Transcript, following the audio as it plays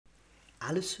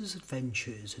Alice's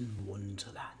Adventures in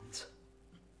Wonderland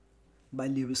by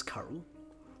Lewis Carroll,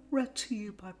 read to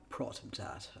you by Prothom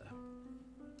Data.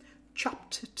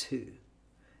 Chapter 2.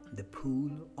 The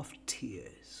Pool of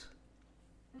Tears.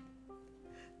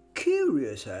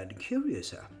 "Curiouser and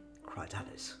curiouser," cried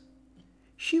Alice.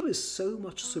 She was so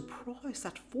much surprised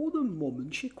that for the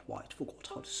moment she quite forgot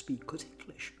how to speak good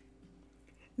English.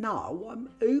 "Now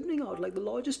I'm opening out like the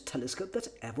largest telescope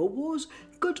that ever was.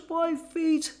 Goodbye,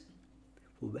 feet!"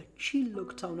 For when she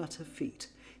looked down at her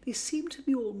feet, they seemed to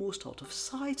be almost out of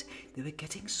sight. They were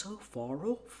getting so far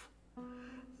off.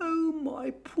 "Oh,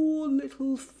 my poor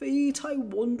little feet, I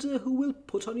wonder who will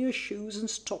put on your shoes and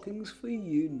stockings for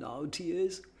you now,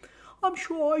 dears. I'm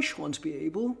sure I shan't be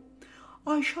able.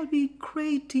 I shall be a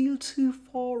great deal too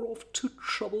far off to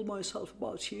trouble myself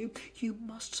about you. You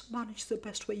must manage the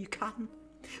best way you can.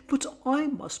 But I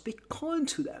must be kind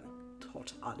to them,"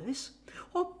 thought Alice,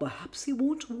 "or perhaps they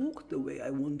won't walk the way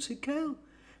I want to go.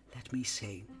 Let me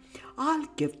see. I'll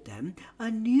give them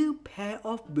a new pair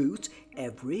of boots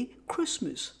every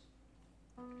Christmas."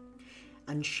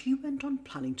 And she went on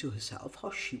planning to herself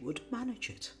how she would manage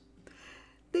it.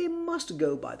 "They must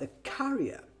go by the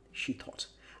carrier," she thought,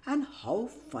 "and how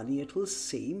funny it will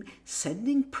seem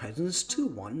sending presents to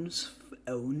one's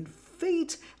own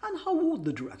feet, and how odd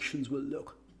the directions will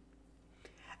look.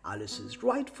 Alice's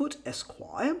right foot,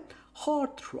 Esquire,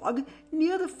 hearthrug,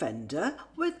 near the fender,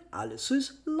 with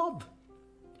Alice's love.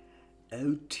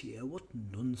 Oh dear, what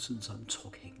nonsense I'm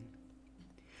talking."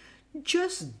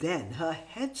 Just then her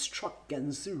head struck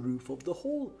against the roof of the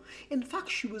hall. In fact,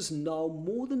 she was now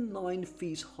more than 9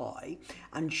 feet high,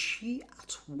 and she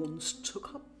at once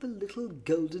took up the little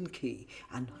golden key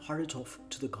and hurried off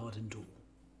to the garden door.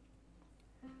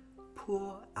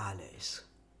 Poor Alice!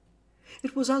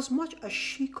 It was as much as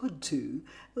she could do,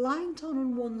 lying down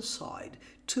on one side,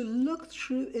 to look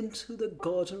through into the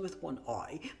garden with one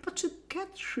eye, but to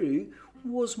get through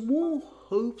was more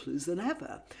hopeless than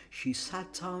ever. She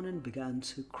sat down and began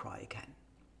to cry again.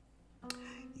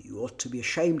 "You ought to be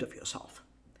ashamed of yourself,"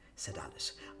 said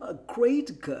Alice. "A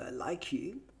great girl like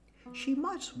you," she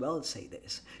might as well say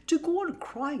this, "to go on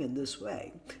crying in this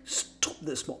way. Stop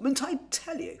this moment, I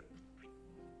tell you."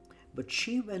 But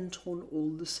she went on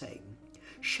all the same,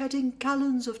 shedding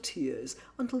gallons of tears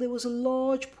until there was a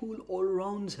large pool all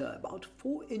round her, about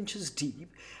 4 inches deep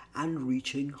and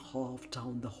reaching half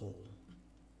down the hall.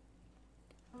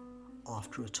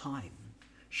 After a time,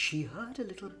 she heard a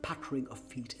little pattering of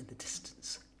feet in the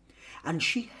distance, and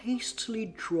she hastily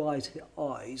dried her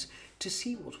eyes to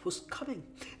see what was coming.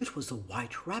 It was the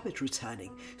White Rabbit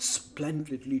returning,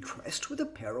 splendidly dressed, with a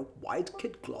pair of white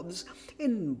kid gloves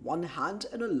in one hand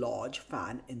and a large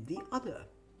fan in the other.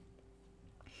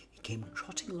 He came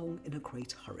trotting along in a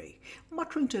great hurry,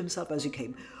 muttering to himself as he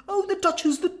came, "Oh, the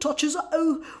Duchess, the Duchess!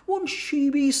 Oh, won't she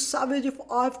be savage if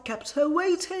I've kept her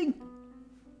waiting?"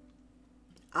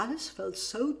 Alice felt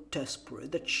so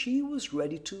desperate that she was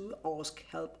ready to ask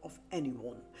help of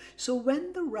anyone. So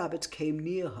when the rabbit came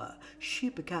near her, she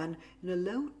began in a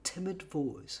low, timid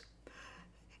voice,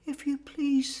 "If you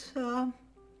please, sir."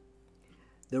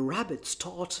 The rabbit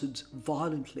started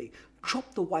violently,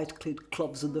 dropped the white-clad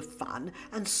gloves and the fan,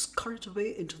 and scurried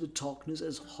away into the darkness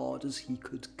as hard as he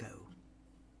could go.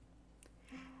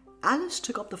 Alice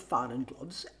took up the fan and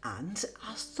gloves, and,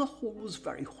 as the hall was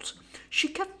very hot, she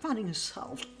kept fanning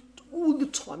herself all the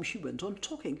time she went on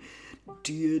talking.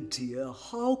 "Dear, dear,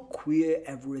 how queer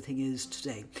everything is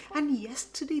today. And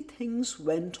yesterday things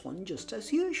went on just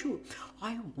as usual.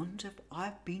 I wonder if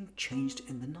I've been changed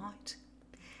in the night.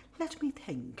 Let me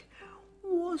think.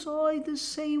 Was I the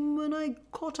same when I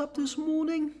got up this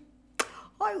morning?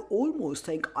 I almost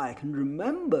think I can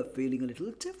remember feeling a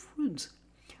little different.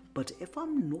 But if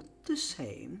I'm not the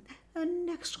same, the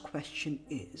next question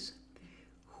is,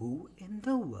 who in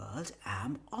the world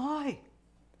am I?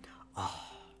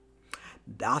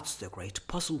 That's the great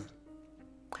puzzle."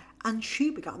 And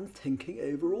she began thinking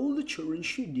over all the children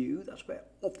she knew that were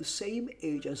of the same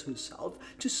age as herself,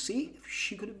 to see if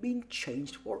she could have been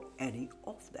changed for any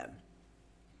of them.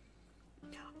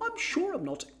 "I'm sure I'm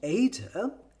not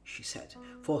Ada," she said,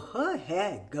 "for her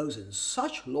hair goes in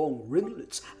such long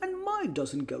ringlets, and mine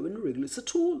doesn't go in ringlets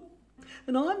at all.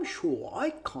 And I'm sure I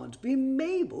can't be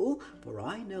Mabel, for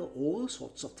I know all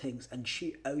sorts of things, and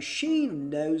she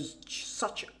knows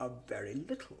such a very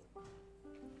little.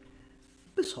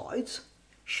 Besides,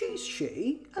 she's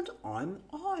she, and I'm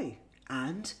I,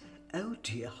 and oh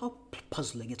dear, how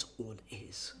puzzling it all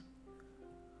is.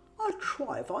 I'll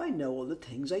try if I know all the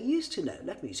things I used to know.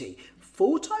 Let me see.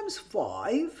 4 times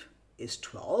 5 is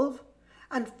 12,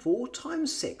 and 4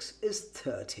 times 6 is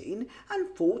 13,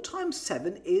 and 4 times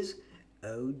 7 is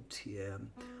Oh dear,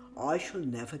 I shall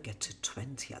never get to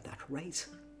 20 at that rate.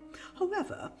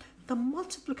 However, the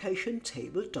multiplication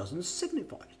table doesn't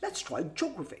signify. Let's try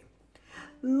geography.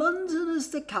 London is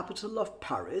the capital of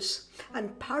Paris,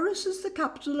 and Paris is the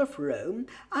capital of Rome,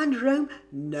 and Rome...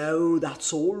 No,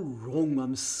 that's all wrong,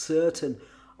 I'm certain.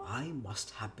 I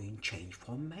must have been changed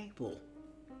for Mabel.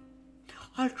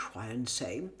 I'll try and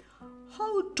say,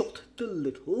 how doth the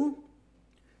little...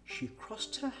 She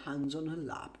crossed her hands on her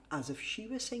lap as if she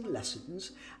were saying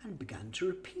lessons and began to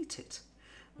repeat it.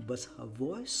 But her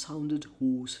voice sounded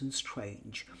hoarse and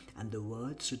strange, and the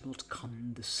words did not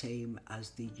come the same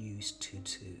as they used to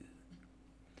do.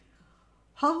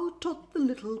 How doth the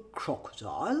little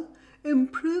crocodile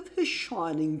improve his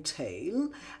shining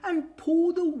tail and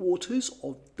pour the waters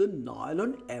of the Nile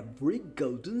on every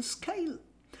golden scale?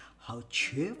 How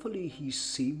cheerfully he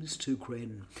seems to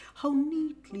grin, how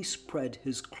neatly spread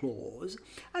his claws,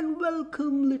 and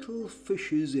welcome little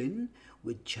fishes in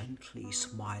with gently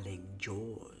smiling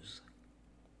jaws.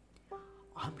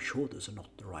 I'm sure those are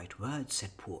not the right words,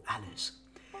 said poor Alice,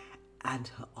 and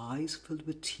her eyes filled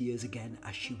with tears again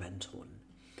as she went on.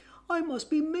 I must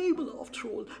be Mabel after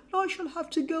all, and I shall have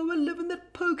to go and live in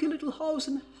that poky little house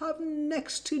and have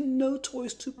next to no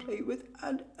toys to play with,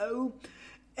 and oh,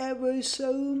 ever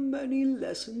so many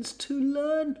lessons to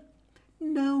learn.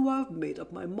 No, I've made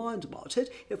up my mind about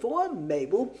it. If I'm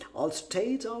Mabel, I'll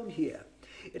stay down here.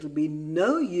 It'll be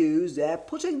no use their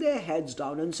putting their heads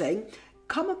down and saying,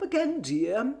 come up again,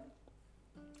 dear.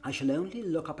 I shall only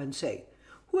look up and say,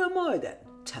 who am I then?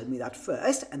 Tell me that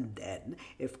first, and then,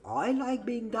 if I like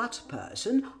being that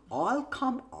person, I'll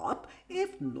come up.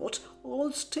 If not,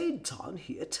 I'll stay down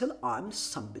here till I'm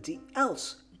somebody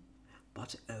else.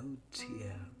 But oh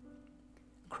dear,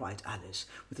 cried Alice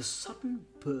with a sudden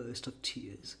burst of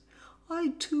tears,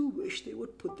 I do wish they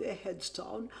would put their heads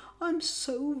down. I'm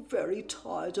so very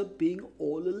tired of being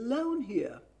all alone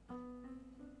here.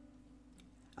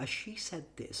 As she said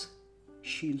this,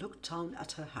 she looked down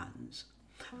at her hands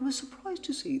and was surprised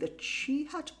to see that she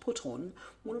had put on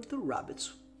one of the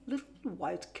rabbit's little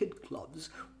white kid gloves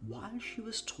while she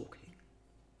was talking.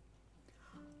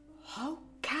 How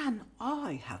can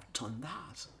I have done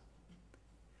that?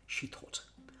 She thought,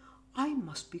 I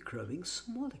must be growing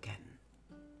small again.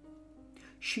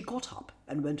 She got up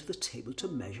and went to the table to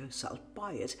measure herself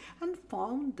by it, and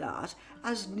found that,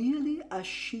 as nearly as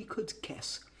she could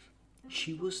guess,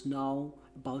 she was now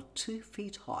about 2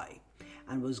 feet high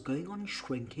and was going on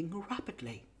shrinking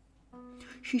rapidly.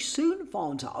 She soon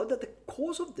found out that the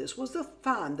cause of this was the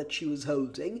fan that she was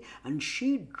holding, and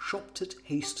she dropped it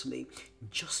hastily,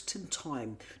 just in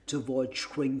time to avoid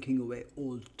shrinking away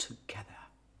altogether.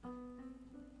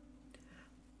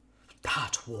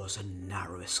 That was a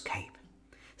narrow escape,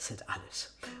 said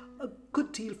Alice, a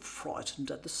good deal frightened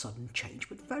at the sudden change,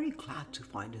 but very glad to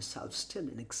find herself still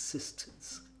in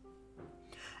existence.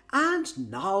 And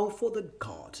now for the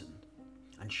garden.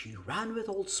 And she ran with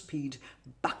all speed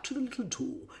back to the little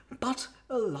door. But,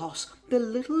 alas, the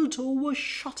little door was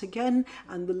shut again,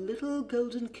 and the little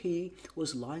golden key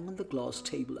was lying on the glass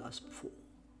table as before.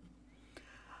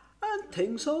 And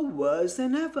things are worse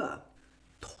than ever,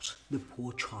 thought the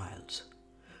poor child.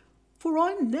 For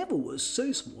I never was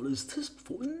so small as this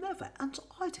before, never, and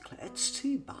I declare it's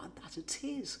too bad that it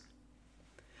is.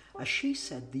 As she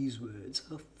said these words,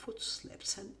 her foot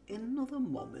slipped, and in another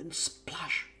moment,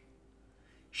 splash!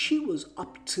 She was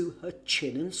up to her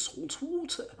chin in salt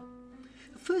water.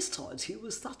 The first idea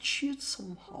was that she had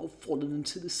somehow fallen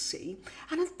into the sea,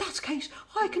 and in that case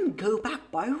I can go back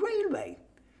by railway,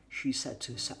 she said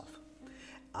to herself.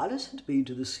 Alice had been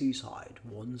to the seaside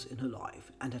once in her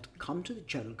life, and had come to the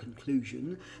general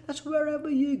conclusion that wherever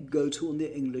you go to on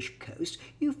the English coast,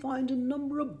 you find a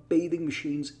number of bathing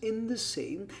machines in the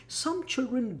sea, some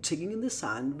children digging in the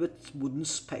sand with wooden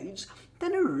spades,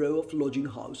 then a row of lodging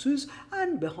houses,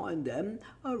 and behind them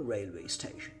a railway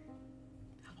station.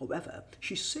 However,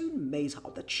 she soon made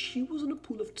out that she was in a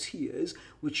pool of tears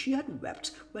which she had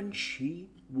wept when she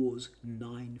was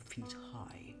 9 feet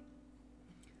high.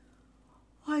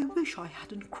 I wish I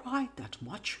hadn't cried that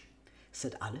much,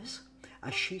 said Alice,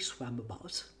 as she swam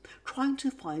about, trying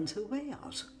to find her way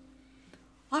out.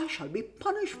 I shall be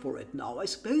punished for it now, I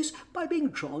suppose, by being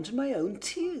drowned in my own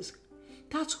tears.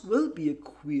 That will be a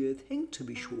queer thing, to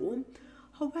be sure.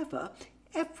 However,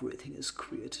 everything is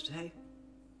queer today.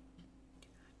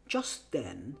 Just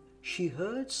then she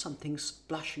heard something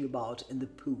splashing about in the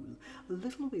pool a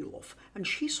little way off, and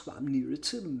she swam nearer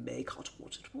to make out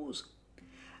what it was.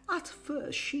 At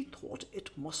first she thought it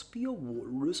must be a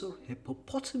walrus or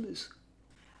hippopotamus.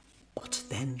 But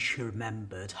then she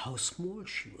remembered how small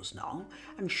she was now,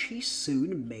 and she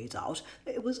soon made out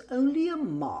that it was only a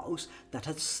mouse that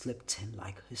had slipped in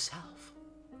like herself.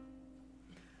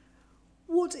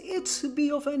 Would it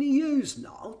be of any use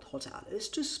now, thought Alice,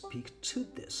 to speak to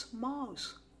this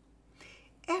mouse?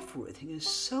 Everything is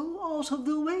so out of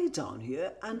the way down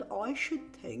here, and I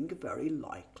should think very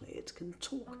likely it can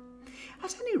talk.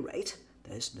 At any rate,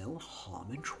 there's no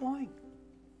harm in trying.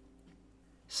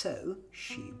 So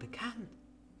she began.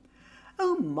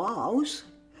 "Oh, mouse,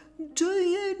 do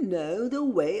you know the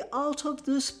way out of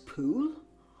this pool?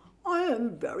 I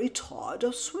am very tired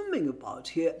of swimming about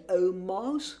here, oh,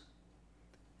 mouse."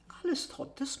 Alice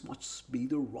thought this must be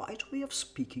the right way of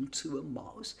speaking to a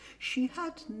mouse. She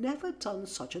had never done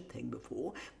such a thing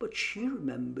before, but she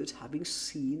remembered having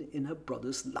seen in her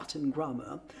brother's Latin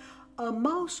grammar, "A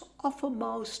mouse of a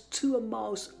mouse to a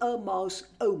mouse, a mouse,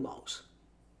 oh mouse."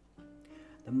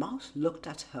 The mouse looked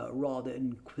at her rather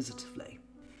inquisitively,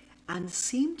 and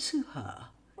seemed to her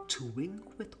to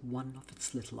wink with one of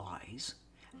its little eyes,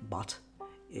 but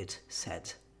it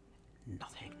said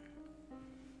nothing.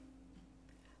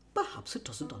 "Perhaps it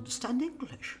doesn't understand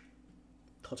English,"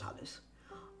 thought Alice.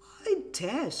 "I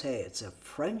dare say it's a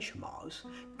French mouse,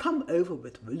 come over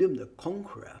with William the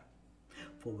Conqueror."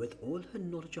 For with all her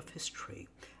knowledge of history,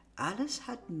 Alice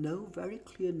had no very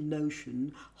clear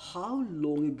notion how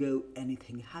long ago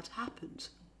anything had happened.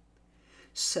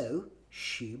 So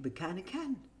she began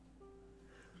again.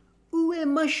 "Où est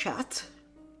ma chatte?"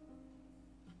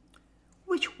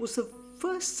 which was the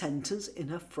first sentence in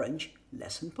her French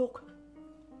lesson book.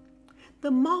 The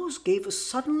mouse gave a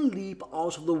sudden leap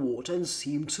out of the water and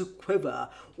seemed to quiver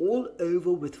all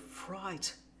over with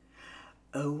fright.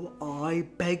 "Oh, I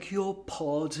beg your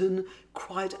pardon,"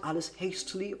 cried Alice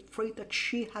hastily, afraid that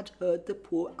she had hurt the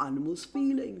poor animal's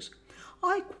feelings.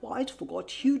 "I quite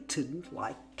forgot you didn't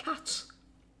like cats."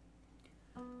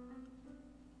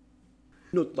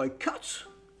 "Not like cats?"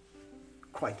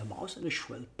 cried the mouse in a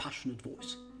shrill, passionate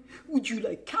voice. "Would you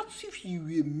like cats if you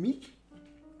were me?"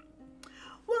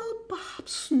 "Well,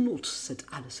 perhaps not," said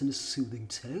Alice in a soothing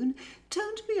tone.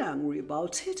 "Don't be angry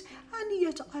about it, and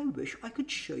yet I wish I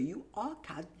could show you our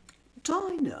cat,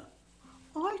 Dinah.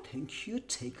 I think you'd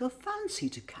take a fancy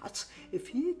to cats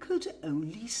if you could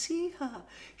only see her.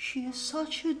 She is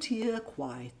such a dear,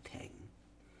 quiet thing."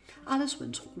 Alice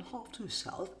went on half to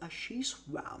herself as she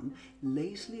swam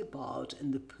lazily about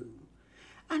in the pool.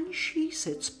 "And she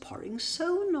sits purring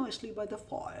so nicely by the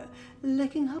fire,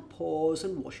 licking her paws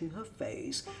and washing her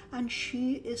face, and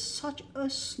she is such a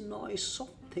nice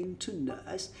soft thing to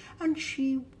nurse, and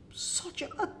she such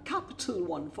a capital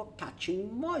one for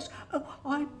catching mice. Oh,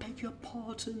 I beg your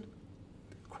pardon,"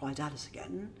 cried Alice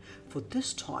again, for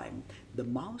this time the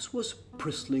mouse was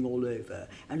bristling all over,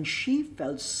 and she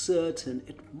felt certain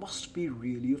it must be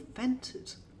really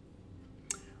offended.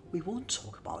 "We won't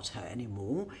talk about her any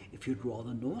more, if you'd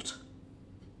rather not."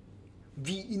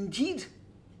 "We indeed?"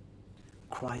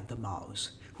 cried the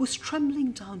mouse, who was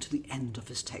trembling down to the end of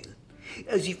his tail.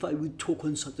 "As if I would talk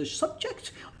on such a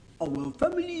subject. Our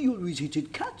family always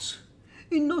hated cats.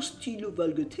 Nasty,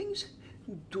 vulgar things.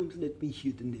 Don't let me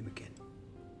hear the name again."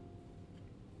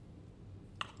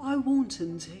 "I won't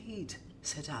indeed,"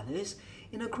 said Alice,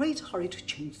 in a great hurry to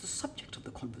change the subject of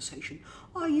the conversation.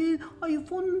 Are you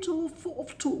fond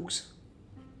of dogs?"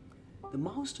 The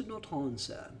mouse did not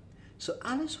answer, so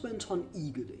Alice went on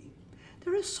eagerly.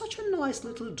 "There is such a nice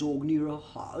little dog near our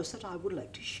house that I would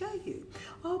like to show you.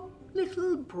 A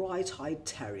little bright-eyed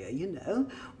terrier, you know,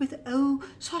 with, oh,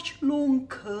 such long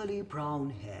curly brown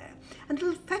hair. And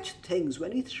it'll fetch things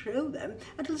when you throw them,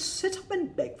 and it'll sit up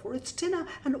and beg for its dinner,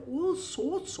 and all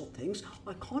sorts of things.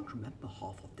 I can't remember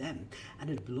half of them. And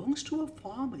it belongs to a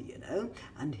farmer, you know,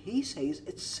 and he says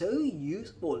it's so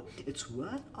useful, it's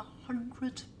worth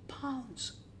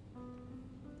 £100.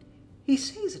 He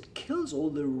says it kills all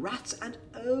the rats, and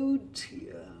oh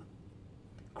dear,"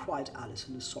 cried Alice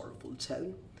in a sorrowful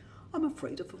tone, "I'm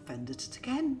afraid I've offended it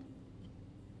again."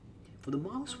 For the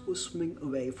mouse was swimming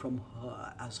away from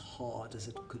her as hard as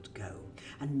it could go,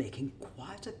 and making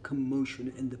quite a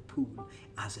commotion in the pool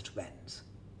as it went.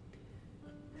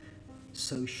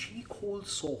 So she called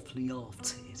softly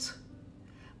after it,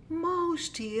 "Mouse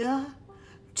dear,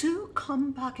 do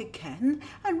come back again,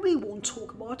 and we won't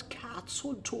talk about cats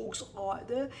or dogs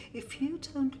either, if you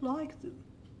don't like them."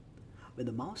 When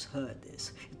the mouse heard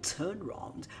this, it turned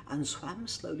round and swam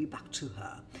slowly back to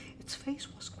her. Its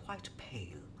face was quite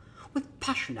pale, with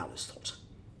passion, Alice thought,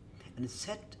 and it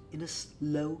said in a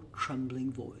low,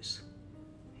 trembling voice,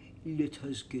 "Let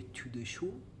us get to the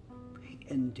shore,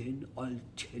 and then I'll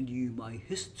tell you my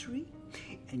history,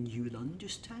 and you'll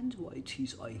understand why it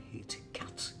is I hate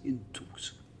cats in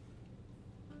dogs."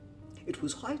 It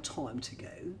was high time to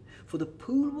go, for the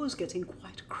pool was getting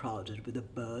quite crowded with the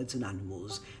birds and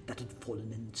animals that had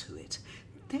fallen into it.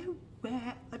 There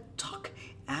were a duck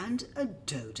and a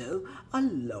dodo, a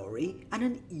lory and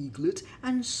an eaglet,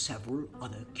 and several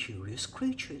other curious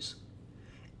creatures.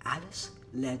 Alice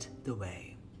led the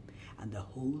way, and the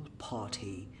whole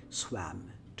party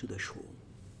swam to the shore.